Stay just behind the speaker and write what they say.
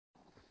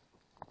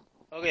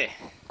Okay,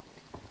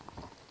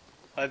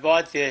 I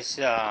bought this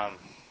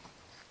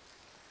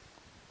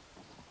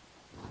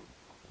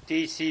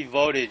DC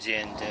voltage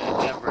and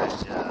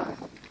amperage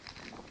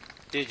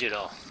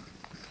digital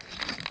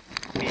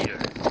meter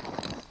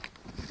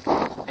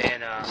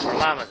and from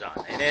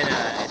Amazon, and then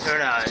it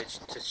turned out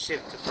it's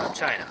shipped from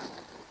China.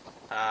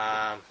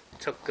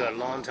 Took a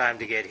long time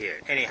to get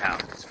here. Anyhow,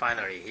 it's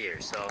finally here.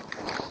 So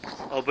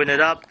open it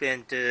up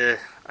and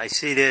I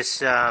see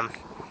this.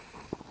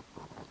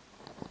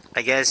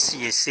 I guess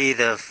you see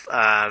the.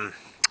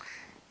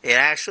 It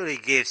actually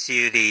gives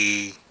you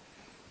the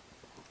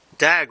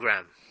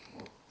diagram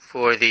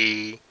for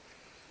the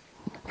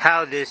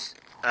how this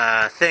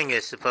thing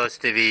is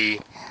supposed to be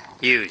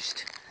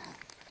used.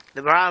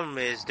 The problem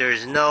is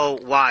there's no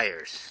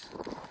wires.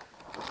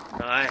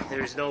 Alright,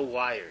 there's no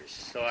wires.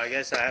 So I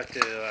guess I have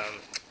to,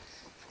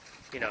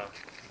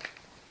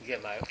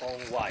 get my own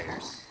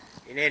wires.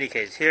 In any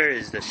case, here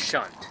is the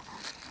shunt.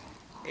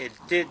 It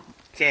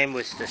came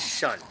with the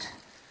shunt.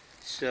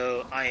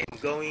 So I am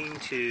going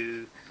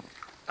to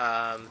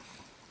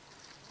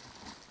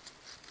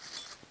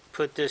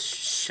put this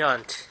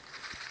shunt,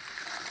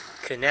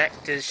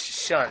 connect this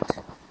shunt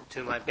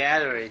to my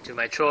battery, to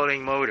my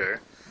trolling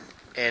motor,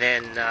 and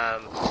then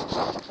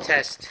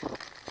test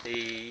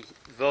the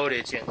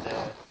voltage and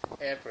the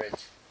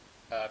amperage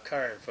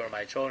current for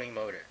my trolling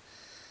motor.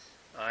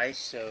 Alright,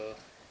 so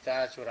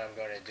that's what I'm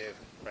going to do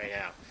right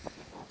now.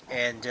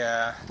 And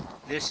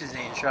this is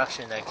the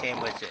instruction that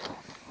came with it.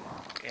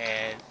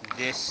 And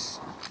this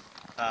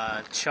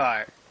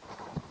chart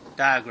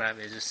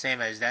diagram is the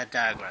same as that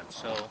diagram,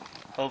 so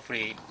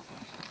hopefully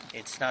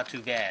it's not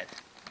too bad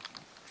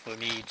for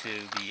me to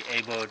be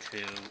able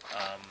to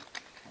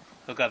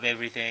hook up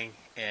everything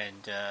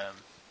and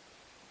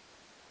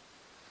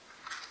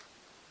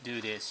do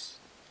this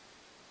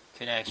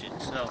connection.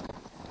 So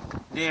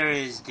there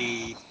is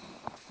the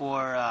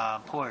 4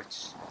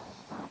 ports,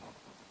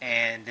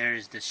 and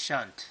there's the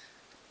shunt,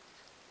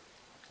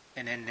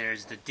 and then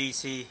there's the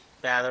DC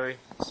battery,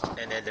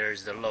 and then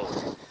there's the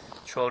load,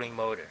 trolling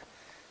motor.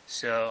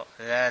 So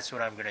that's what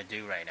I'm going to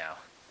do right now.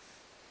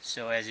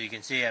 So as you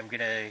can see, I'm going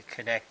to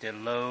connect the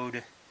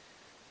load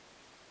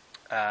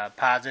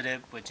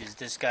positive, which is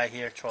this guy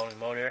here, trolling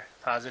motor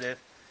positive,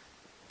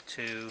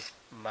 to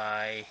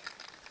my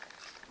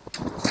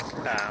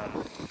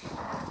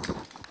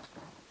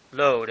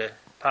load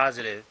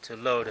positive to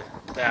load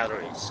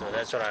battery. So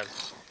that's what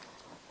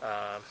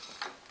I'm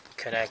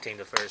connecting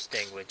the first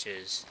thing, which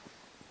is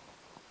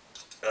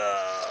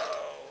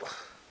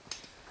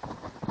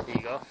here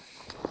you go.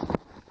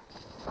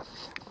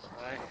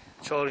 Alright,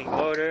 trolling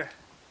motor.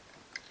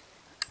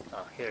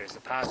 Oh, here's the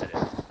positive.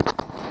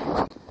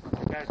 I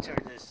gotta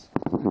turn this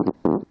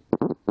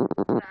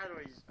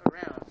batteries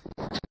around.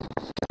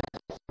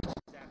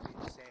 Exactly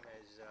the same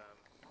as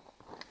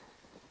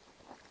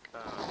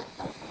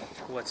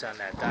what's on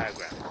that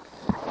diagram.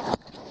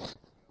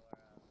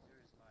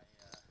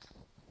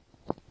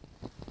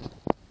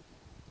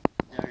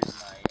 There's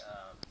my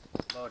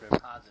motor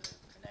positive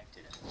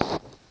connected.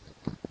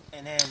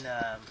 And then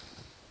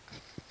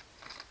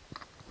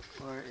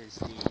where is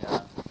the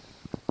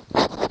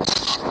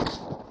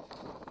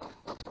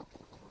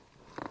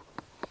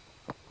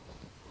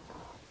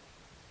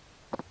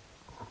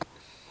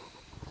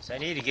so I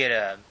need to get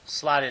a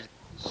slotted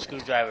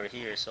screwdriver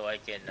here so I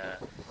can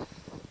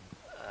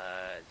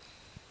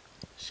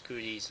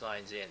screw these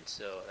lines in.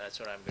 So that's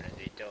what I'm going to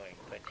be doing.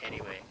 But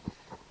anyway,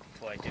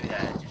 before I do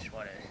that, I just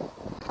want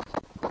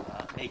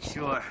to make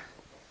sure.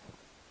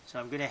 So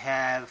I'm going to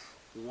have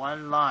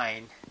one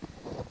line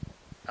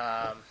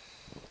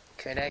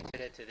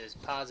connected to this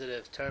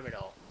positive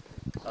terminal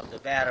of the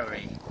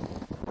battery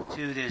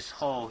to this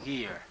hole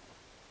here.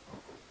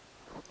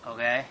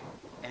 Okay?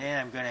 And then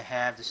I'm going to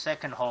have the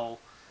second hole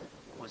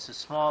with a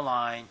small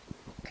line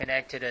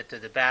connected to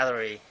the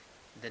battery,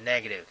 the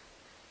negative.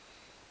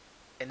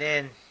 And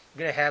then I'm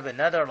going to have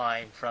another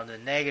line from the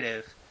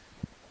negative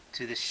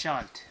to the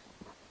shunt,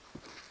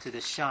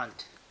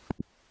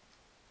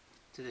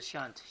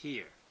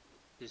 here,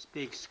 this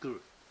big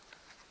screw,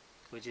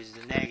 which is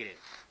the negative.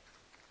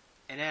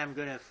 And then I'm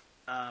going to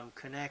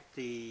connect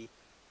the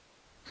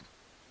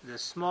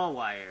small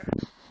wire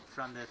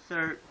from the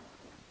third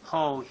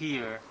hole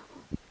here,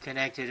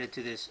 connected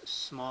to this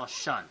small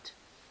shunt.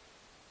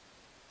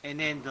 And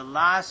then the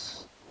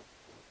last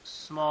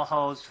small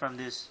holes from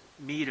this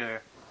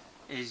meter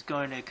is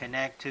going to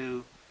connect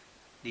to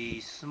the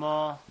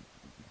small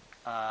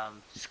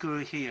screw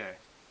here,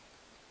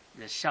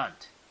 the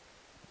shunt.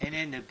 And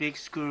then the big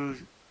screw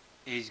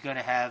is going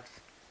to have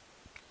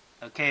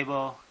a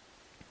cable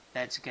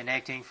that's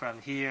connecting from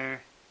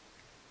here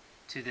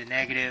to the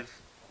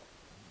negative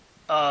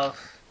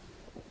of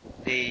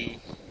the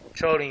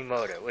trolling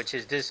motor, which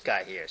is this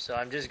guy here. So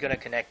I'm just going to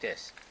connect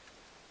this.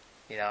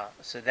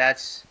 So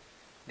that's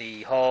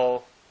the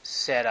whole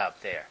setup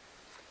there.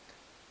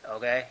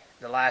 Okay,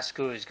 the last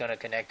screw is going to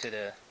connect to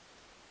the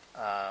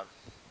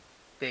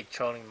big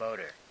trolling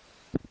motor.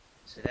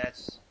 So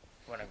that's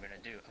what I'm going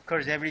to do. Of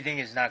course, everything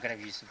is not going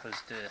to be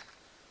supposed to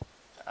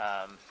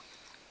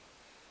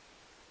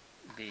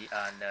be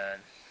on the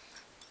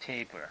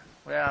paper.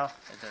 Well,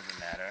 it doesn't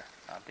matter.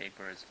 On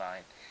paper is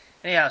fine.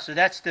 Anyhow, so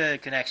that's the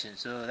connection.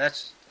 So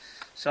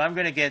I'm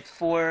going to get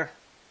 4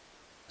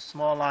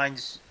 small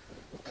lines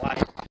wide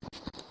in order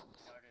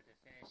to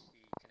finish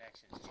the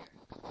connections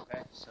here.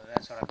 Okay, so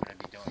that's what I'm going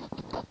to be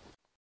doing.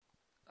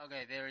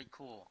 Okay, very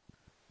cool.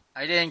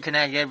 I didn't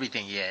connect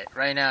everything yet.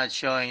 Right now it's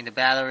showing the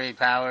battery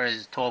power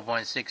is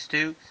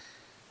 12.62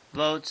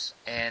 volts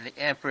and the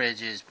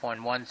amperage is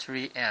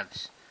 0.13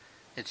 amps.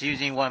 It's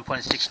using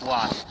 1.6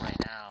 watts right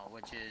now,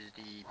 which is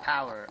the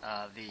power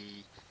of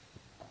the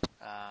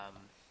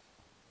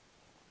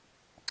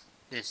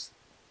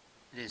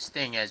this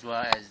thing as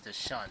well as the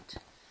shunt.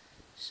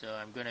 So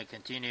I'm going to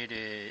continue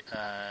to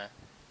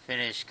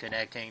finish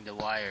connecting the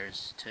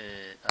wires to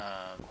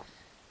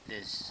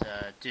this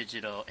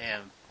digital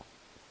amp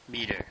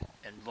meter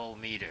and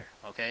voltmeter.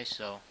 Okay,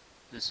 so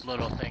this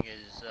little thing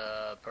is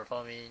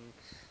performing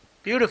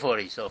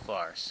beautifully so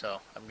far. So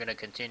I'm going to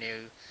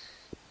continue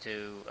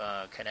to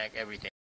connect everything.